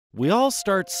We all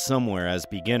start somewhere as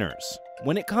beginners.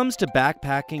 When it comes to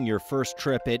backpacking your first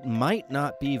trip, it might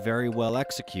not be very well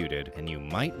executed, and you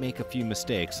might make a few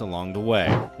mistakes along the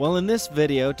way. Well, in this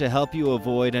video, to help you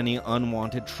avoid any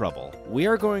unwanted trouble, we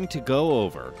are going to go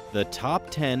over the top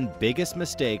 10 biggest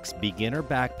mistakes beginner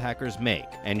backpackers make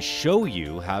and show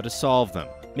you how to solve them.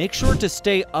 Make sure to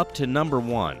stay up to number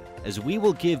 1, as we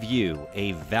will give you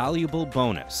a valuable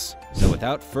bonus. So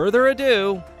without further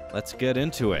ado, let's get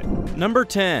into it. Number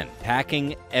 10,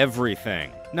 packing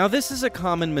everything. Now this is a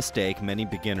common mistake many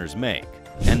beginners make,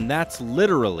 and that's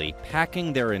literally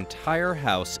packing their entire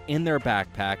house in their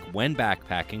backpack when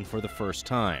backpacking for the first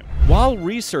time. While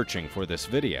researching for this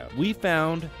video, we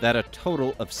found that a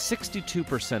total of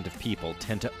 62% of people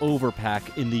tend to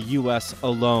overpack in the US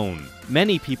alone.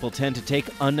 Many people tend to take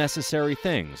unnecessary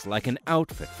things like an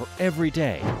outfit for every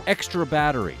day, extra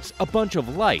batteries, a bunch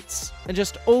of lights, and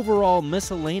just overall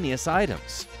miscellaneous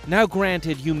items. Now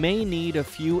granted, you may need a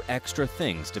few extra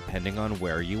things depending on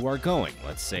where you are going,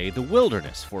 let's say the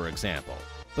wilderness for example,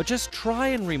 but just try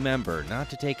and remember not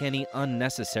to take any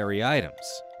unnecessary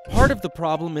items. Part of the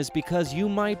problem is because you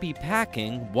might be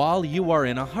packing while you are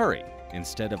in a hurry,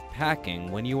 instead of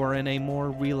packing when you are in a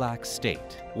more relaxed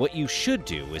state. What you should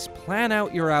do is plan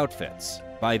out your outfits.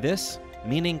 By this,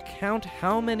 meaning count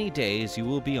how many days you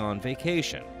will be on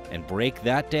vacation, and break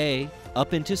that day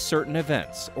up into certain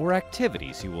events or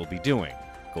activities you will be doing.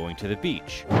 Going to the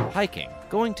beach, hiking,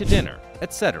 going to dinner,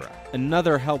 etc.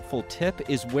 Another helpful tip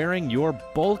is wearing your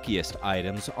bulkiest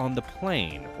items on the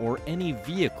plane or any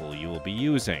vehicle you will be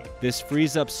using. This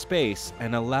frees up space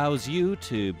and allows you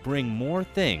to bring more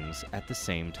things at the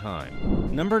same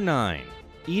time. Number 9,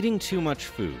 eating too much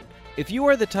food. If you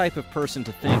are the type of person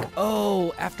to think,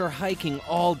 oh, after hiking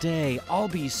all day, I'll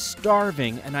be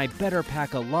starving and I better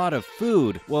pack a lot of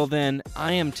food, well then,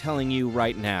 I am telling you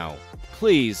right now,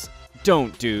 please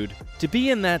don't, dude. To be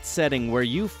in that setting where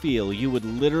you feel you would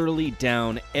literally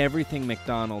down everything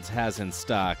McDonald's has in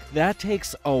stock, that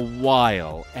takes a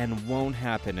while and won't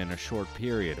happen in a short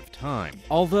period of time.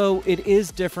 Although it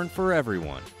is different for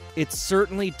everyone. It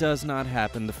certainly does not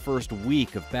happen the first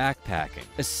week of backpacking,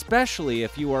 especially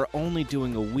if you are only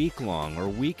doing a week-long or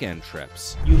weekend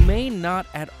trips. You may not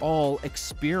at all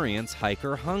experience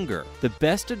hiker hunger. The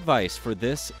best advice for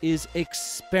this is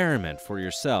experiment for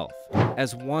yourself,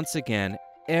 as once again,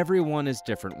 everyone is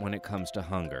different when it comes to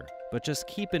hunger. But just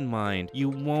keep in mind, you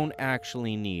won't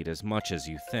actually need as much as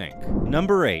you think.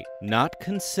 Number 8, not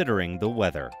considering the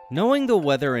weather. Knowing the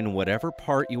weather in whatever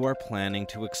part you are planning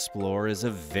to explore is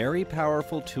a very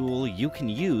powerful tool you can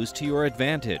use to your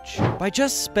advantage. By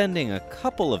just spending a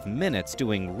couple of minutes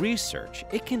doing research,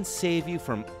 it can save you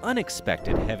from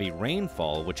unexpected heavy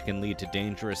rainfall, which can lead to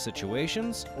dangerous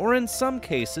situations, or in some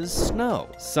cases, snow.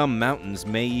 Some mountains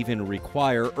may even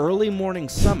require early morning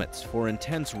summits for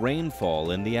intense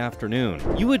rainfall in the afternoon.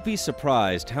 You would be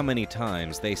surprised how many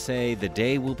times they say the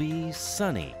day will be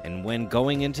sunny, and when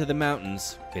going into the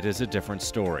mountains, it is a different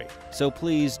story. So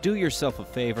please do yourself a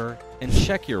favor and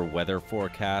check your weather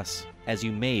forecasts, as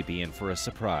you may be in for a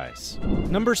surprise.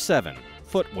 Number 7.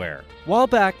 Footwear. While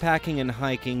backpacking and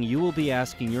hiking, you will be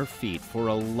asking your feet for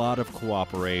a lot of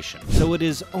cooperation, so it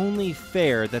is only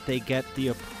fair that they get the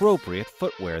appropriate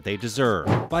footwear they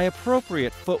deserve. By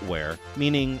appropriate footwear,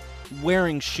 meaning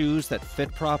wearing shoes that fit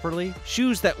properly,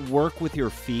 shoes that work with your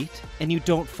feet, and you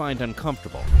don't find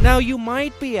uncomfortable. Now you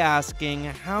might be asking,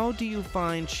 how do you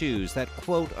find shoes that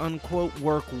quote-unquote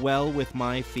work well with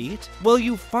my feet? Well,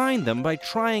 you find them by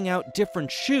trying out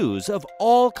different shoes of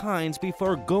all kinds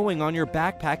before going on your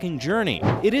backpacking journey.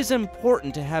 It is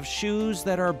important to have shoes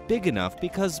that are big enough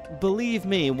because, believe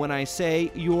me when I say,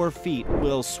 your feet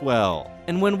will swell.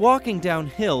 And when walking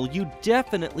downhill, you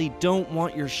definitely don't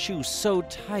want your shoes so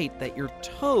tight that your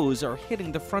toes are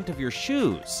hitting the front of your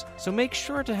shoes. So make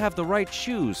sure to have the right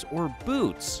shoes or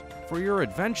boots for your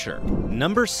adventure.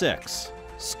 Number 6,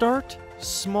 start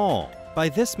small. By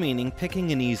this meaning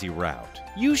picking an easy route.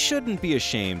 You shouldn't be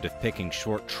ashamed of picking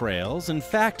short trails. In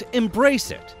fact,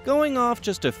 embrace it. Going off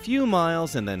just a few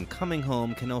miles and then coming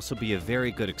home can also be a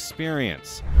very good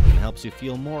experience and helps you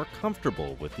feel more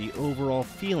comfortable with the overall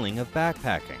feeling of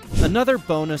backpacking. Another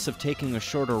bonus of taking a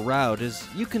shorter route is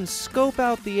you can scope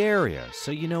out the area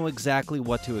so you know exactly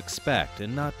what to expect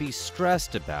and not be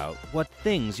stressed about what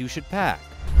things you should pack.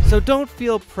 So don't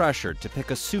feel pressured to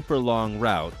pick a super long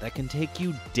route that can take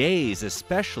you days,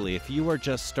 especially if you are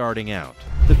just starting out.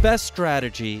 The best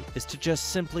strategy is to just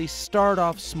simply start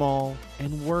off small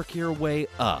and work your way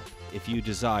up if you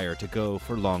desire to go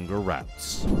for longer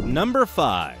routes. Number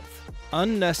 5,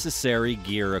 unnecessary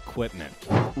gear equipment.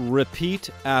 Repeat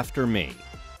after me.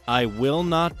 I will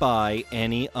not buy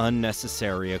any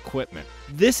unnecessary equipment.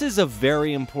 This is a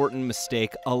very important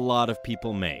mistake a lot of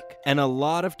people make, and a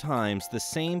lot of times the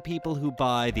same people who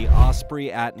buy the Osprey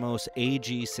Atmos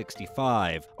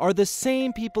AG65 are the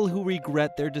same people who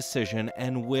regret their decision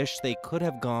and wish they could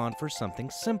have gone for something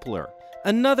simpler.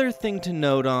 Another thing to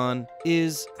note on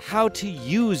is how to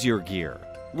use your gear.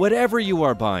 Whatever you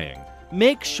are buying,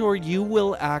 make sure you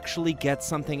will actually get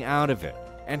something out of it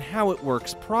and how it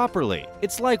works properly.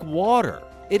 It's like water.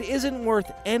 It isn't worth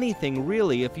anything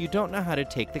really if you don't know how to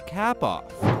take the cap off.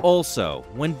 Also,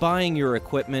 when buying your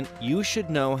equipment, you should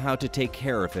know how to take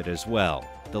care of it as well.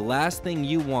 The last thing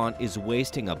you want is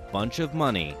wasting a bunch of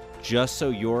money just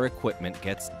so your equipment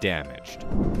gets damaged.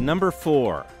 Number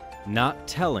 4, not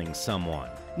telling someone.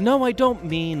 No, I don't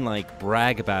mean like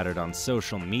brag about it on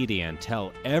social media and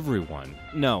tell everyone.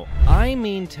 No, I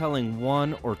mean telling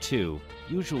one or two,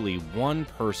 usually one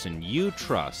person you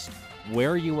trust,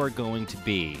 where you are going to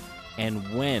be and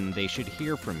when they should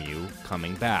hear from you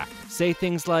coming back. Say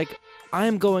things like, I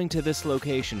am going to this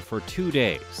location for 2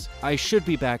 days. I should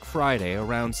be back Friday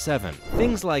around 7.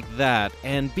 Things like that,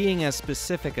 and being as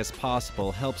specific as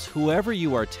possible helps whoever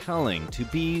you are telling to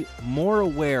be more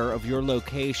aware of your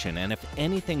location, and if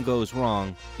anything goes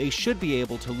wrong, they should be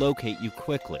able to locate you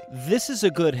quickly. This is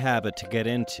a good habit to get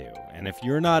into, and if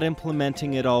you're not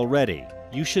implementing it already,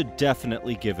 you should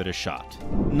definitely give it a shot.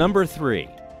 Number 3,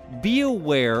 be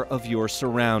aware of your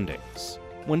surroundings.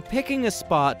 When picking a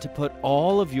spot to put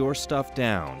all of your stuff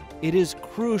down, it is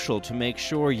crucial to make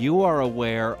sure you are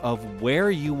aware of where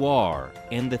you are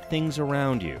and the things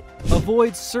around you.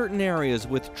 Avoid certain areas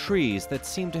with trees that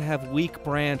seem to have weak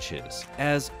branches,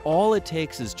 as all it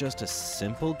takes is just a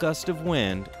simple gust of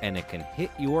wind and it can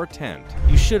hit your tent.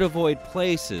 You should avoid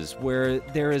places where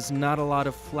there is not a lot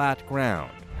of flat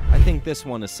ground. I think this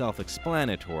one is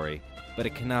self-explanatory, but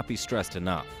it cannot be stressed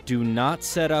enough. Do not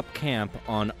set up camp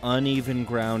on uneven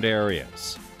ground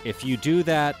areas. If you do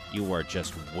that, you are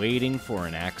just waiting for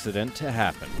an accident to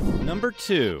happen. Number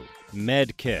 2,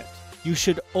 med kit. You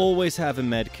should always have a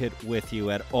med kit with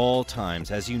you at all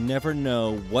times, as you never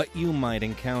know what you might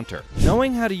encounter.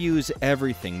 Knowing how to use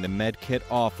everything the med kit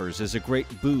offers is a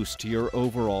great boost to your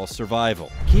overall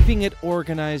survival. Keeping it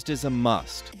organized is a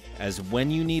must, as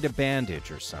when you need a bandage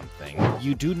or something,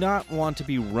 you do not want to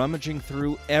be rummaging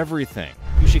through everything.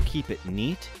 You should keep it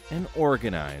neat and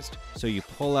organized so you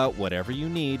pull out whatever you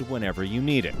need whenever you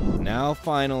need it. Now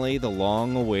finally, the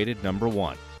long-awaited number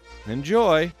 1.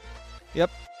 Enjoy!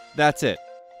 Yep, that's it.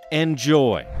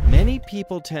 Enjoy. Many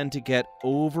people tend to get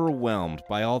overwhelmed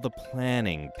by all the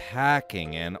planning,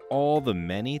 packing, and all the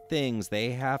many things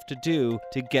they have to do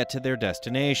to get to their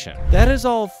destination. That is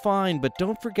all fine, but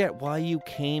don't forget why you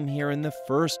came here in the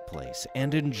first place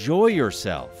and enjoy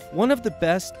yourself. One of the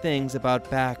best things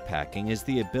about backpacking is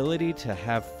the ability to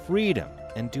have freedom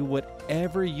and do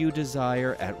whatever you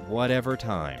desire at whatever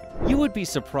time. You would be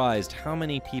surprised how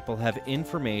many people have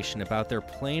information about their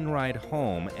plane ride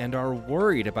home and are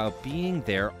worried about being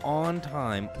there on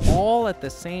time, all at the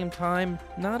same time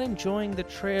not enjoying the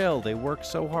trail they worked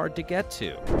so hard to get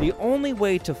to. The only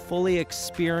way to fully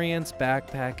experience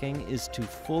backpacking is to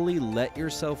fully let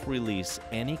yourself release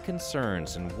any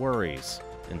concerns and worries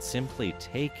and simply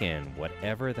take in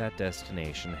whatever that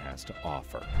destination has to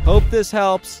offer. Hope this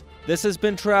helps. This has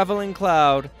been Traveling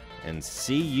Cloud, and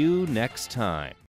see you next time.